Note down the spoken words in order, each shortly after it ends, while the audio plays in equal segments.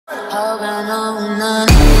Welcome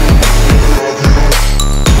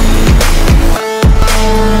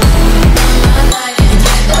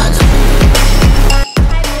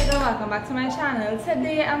back to my channel.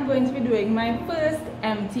 Today I'm going to be doing my first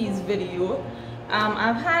Empties video.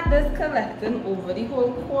 I've had this collecting over the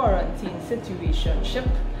whole quarantine situationship,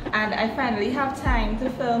 and I finally have time to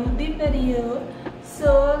film the video,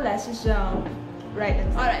 so let's just jump right in.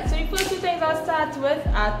 Alright, so the first two things I'll start with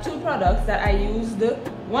are two products that I used.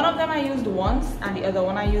 One of them I used once and the other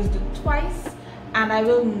one I used twice, and I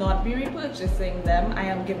will not be repurchasing them. I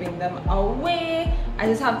am giving them away. I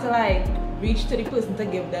just have to like reach to the person to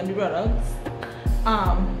give them the products,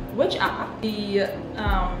 which are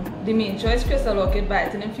the main choice Crystal Orchid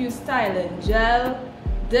Biotin Infused Styling Gel.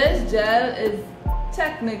 This gel is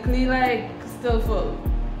technically like still full,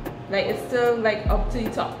 like it's still like up to the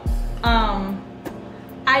top.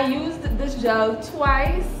 I used this gel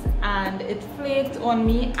twice and it flaked on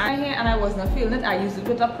me and I was not feeling it. I used it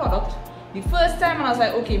with a product the first time and I was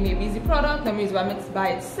like, okay, maybe it's the product, let me use it by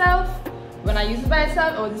itself. When I used it by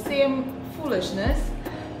itself, it was the same foolishness,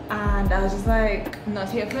 and I was just like not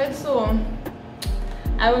here for it, so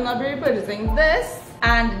I will not be repurchasing this.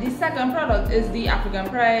 And the second product is the African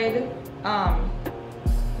Pride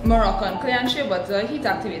Moroccan Clay and Shea Butter Heat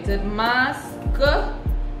Activated Mask.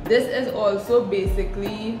 This is also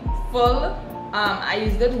basically full. I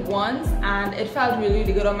used it once and it felt really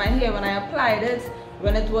good on my hair when I applied it.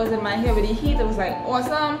 When it was in my hair with the heat, it was like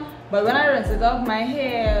awesome, but when I rinsed it off my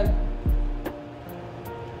hair,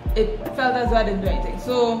 it felt as though I didn't do anything.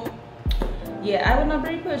 So yeah, I will not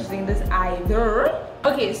be purchasing this either.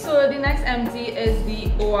 Okay, so the next empty is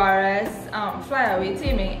the ORS Flyaway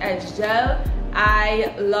Taming Edge Gel.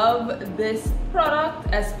 I love this product,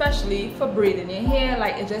 especially for braiding your hair.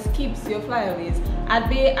 Like, it just keeps your flyaways at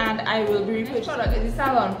bay, and I will be repurchasing. This product is the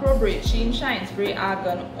Salon Pro Braid Sheen Shine Spray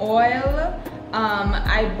Argan Oil.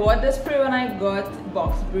 I bought this spray when I got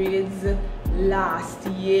box braids last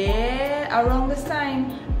year around this time,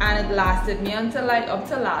 and it lasted me until like up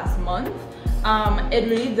to last month. It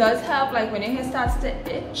really does help like when your hair starts to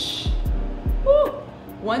itch. Woo!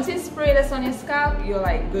 Once you spray this on your scalp, you're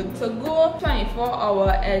like good to go.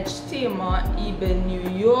 24-hour Edge Tamer, eBay, New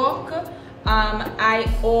York. I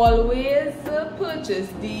always purchase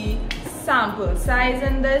the sample size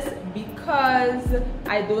in this because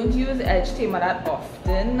I don't use Edge Tamer that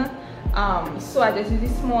often. So I just use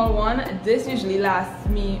the small one. This usually lasts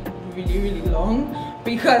me really long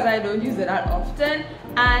because I don't use it that often,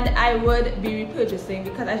 and I would be repurchasing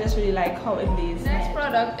because I just really like how it lays. Next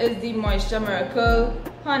product is the Moisture Miracle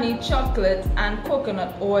Honey Chocolate and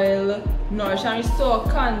Coconut Oil Nourish and Restore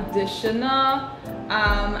Conditioner.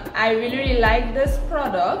 I really like this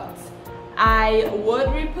product. I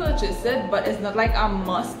would repurchase it, but it's not like a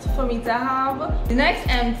must for me to have. The next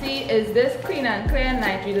empty is this Clean and Clear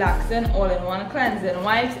Night Relaxing All-in-One Cleansing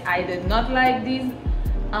Wipes. I did not like these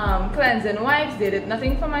cleansing wipes. They did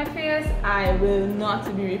nothing for my face. I will not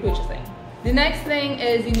be repurchasing. The next thing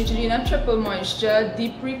is the Neutrogena Triple Moisture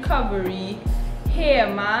Deep Recovery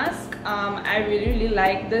Hair Mask. I really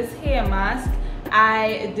like this hair mask.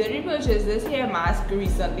 I did repurchase this hair mask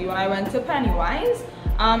recently when I went to Pennywise.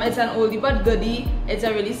 It's an oldie but goodie. It's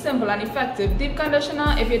a really simple and effective deep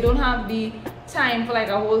conditioner. If you don't have the time for like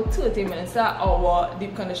a whole 30 minutes to hour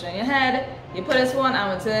deep conditioner in your head, you put this one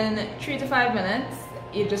and within 3 to 5 minutes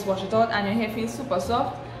you just wash it out and your hair feels super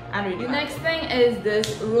soft and really. The next thing is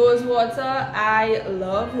this rose water. I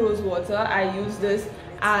love rose water. I use this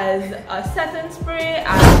as a setting spray,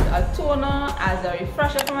 as a toner, as a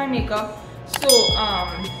refresher for my makeup. So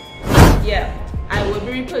yeah, I will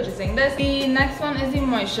be repurchasing this. The next one is the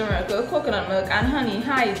Moisture Miracle Coconut Milk and Honey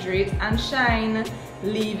Hydrate and Shine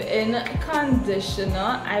Leave-In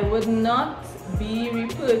Conditioner. I would not be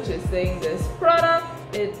repurchasing this product.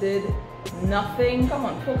 It did nothing. Come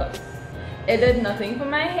on, focus. It did nothing for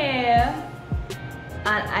my hair,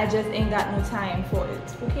 and I just ain't got no time for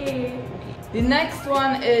it. Okay. The next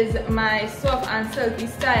one is my Soft and Silky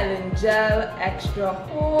Styling Gel Extra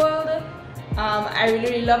Hold. I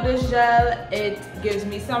really love this gel. It gives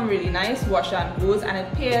me some really nice wash and goes, and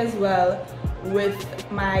it pairs well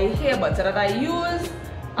with my hair butter that I use.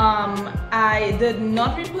 I did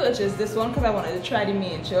not repurchase this one because I wanted to try the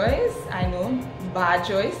main choice. I know, bad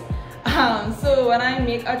choice. So when I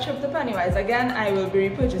make a trip to Pennywise again, I will be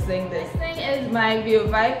repurchasing this. Next thing is my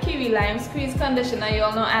Videography Kiwi Lime Squeeze Conditioner. You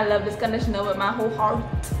all know I love this conditioner with my whole heart.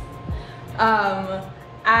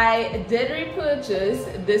 I did repurchase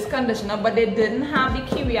this conditioner, but they didn't have the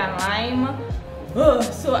kiwi and lime.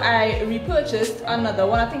 So I repurchased another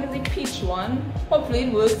one. I think it's the peach one. Hopefully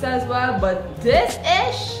it works as well, but this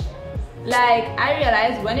ish, Like, I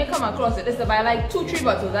realized when you come across it, it's to buy like 2-3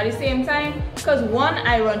 bottles at the same time, because one,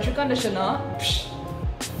 I run through conditioner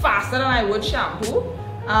faster than I would shampoo,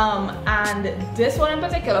 and this one in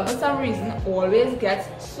particular, for some reason, always gets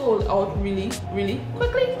sold out really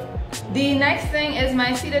quickly. The next thing is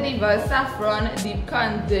my Cedar Diva Saffron Deep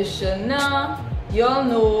Conditioner. You all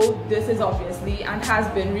know this is obviously and has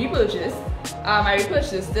been repurchased. I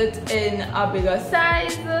repurchased it in a bigger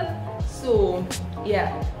size, so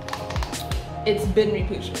yeah, it's been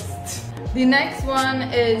repurchased. The next one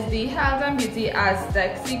is the Health and Beauty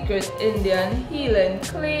Aztec Secret Indian Healing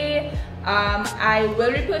Clay. I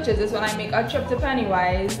will repurchase this when I make a trip to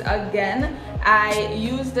Pennywise again. I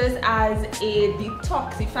use this as a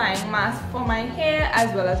detoxifying mask for my hair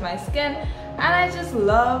as well as my skin, and I just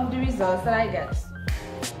love the results that I get.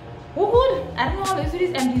 Oh good, I don't know always do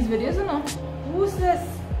these empties videos, you know. Who's this?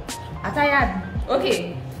 I'm tired.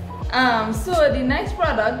 Okay. So the next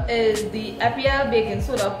product is the Epiel Baking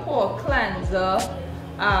Soda Pore Cleanser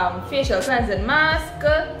Facial Cleansing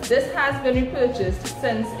Mask. This has been repurchased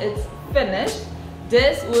since it's finished.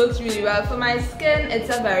 This works really well for my skin. It's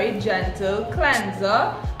a very gentle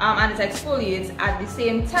cleanser, and it exfoliates at the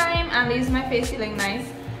same time and leaves my face feeling nice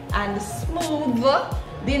and smooth.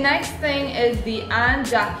 The next thing is the Aunt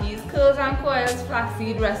Jackie's Curls and Coils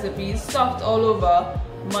Flaxseed Recipes Soft All Over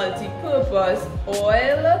Multi-Purpose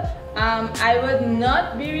Oil. I would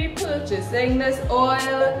not be repurchasing this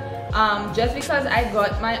oil just because I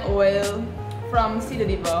got my oil from Cedar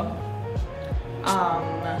Diva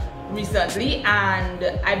recently, and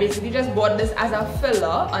I basically just bought this as a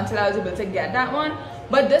filler until I was able to get that one.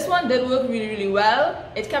 But this one did work really well.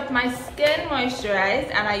 It kept my skin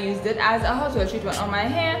moisturized, and I used it as a hot oil treatment on my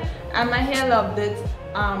hair, and my hair loved it.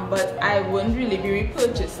 But I wouldn't really be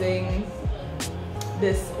repurchasing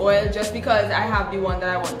this oil just because I have the one that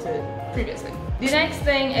I wanted previously. The next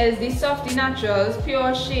thing is the Softy Naturals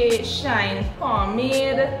Pure Shea Shine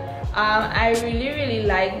Pomade. I really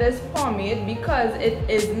like this pomade because it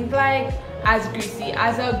isn't like as greasy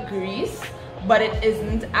as a grease, but it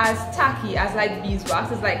isn't as tacky as like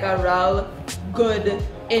beeswax. It's like a real good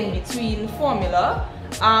in-between formula.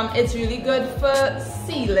 It's really good for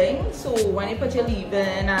sealing, so when you put your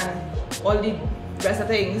leave-in and all the rest of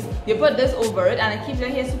things, you put this over it and it keeps your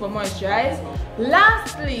hair super moisturized.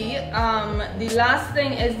 Lastly, the last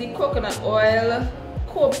thing is the Coconut Oil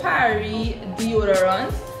Kopari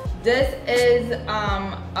Deodorant. This is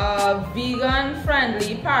a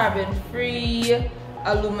vegan-friendly, paraben-free,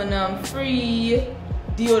 aluminum-free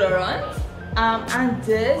deodorant, and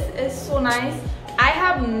this is so nice. I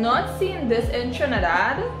have not seen this in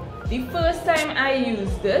Trinidad. The first time I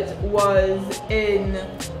used it was in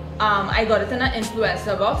I got it in an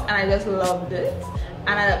influencer box, and I just loved it,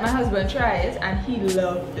 and I let my husband try it and he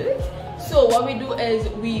loved it. So what we do is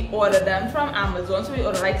we order them from Amazon, so we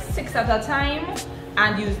order like 6 at a time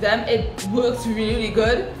and use them. It works really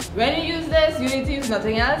good. When you use this, you need to use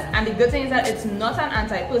nothing else, and the good thing is that it's not an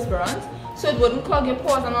antiperspirant, so it wouldn't clog your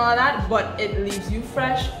pores and all of that, but it leaves you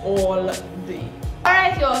fresh all day.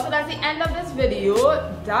 Alright y'all, so that's the end of this video.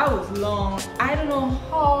 That was long. I don't know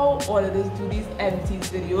how all of this do these empties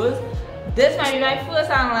videos. This might be my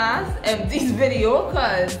first and last empties video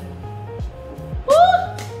because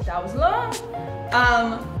that was long.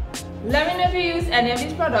 Let me know if you use any of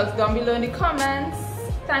these products down below in the comments.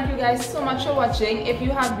 Thank you guys so much for watching. If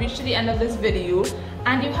you have reached to the end of this video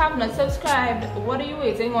and you have not subscribed, what are you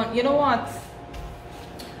waiting on? You know what?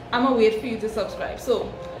 I'm gonna wait for you to subscribe.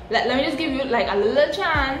 So let me just give you like a little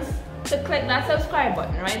chance to click that subscribe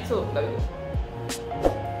button, right? So there we go.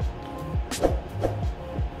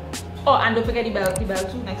 Oh, and don't forget the bell too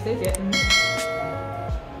next to it. Yeah.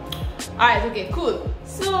 Alright, okay, cool.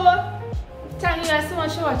 So thank you guys so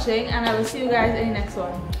much for watching, and I will see you guys in the next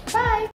one. Bye.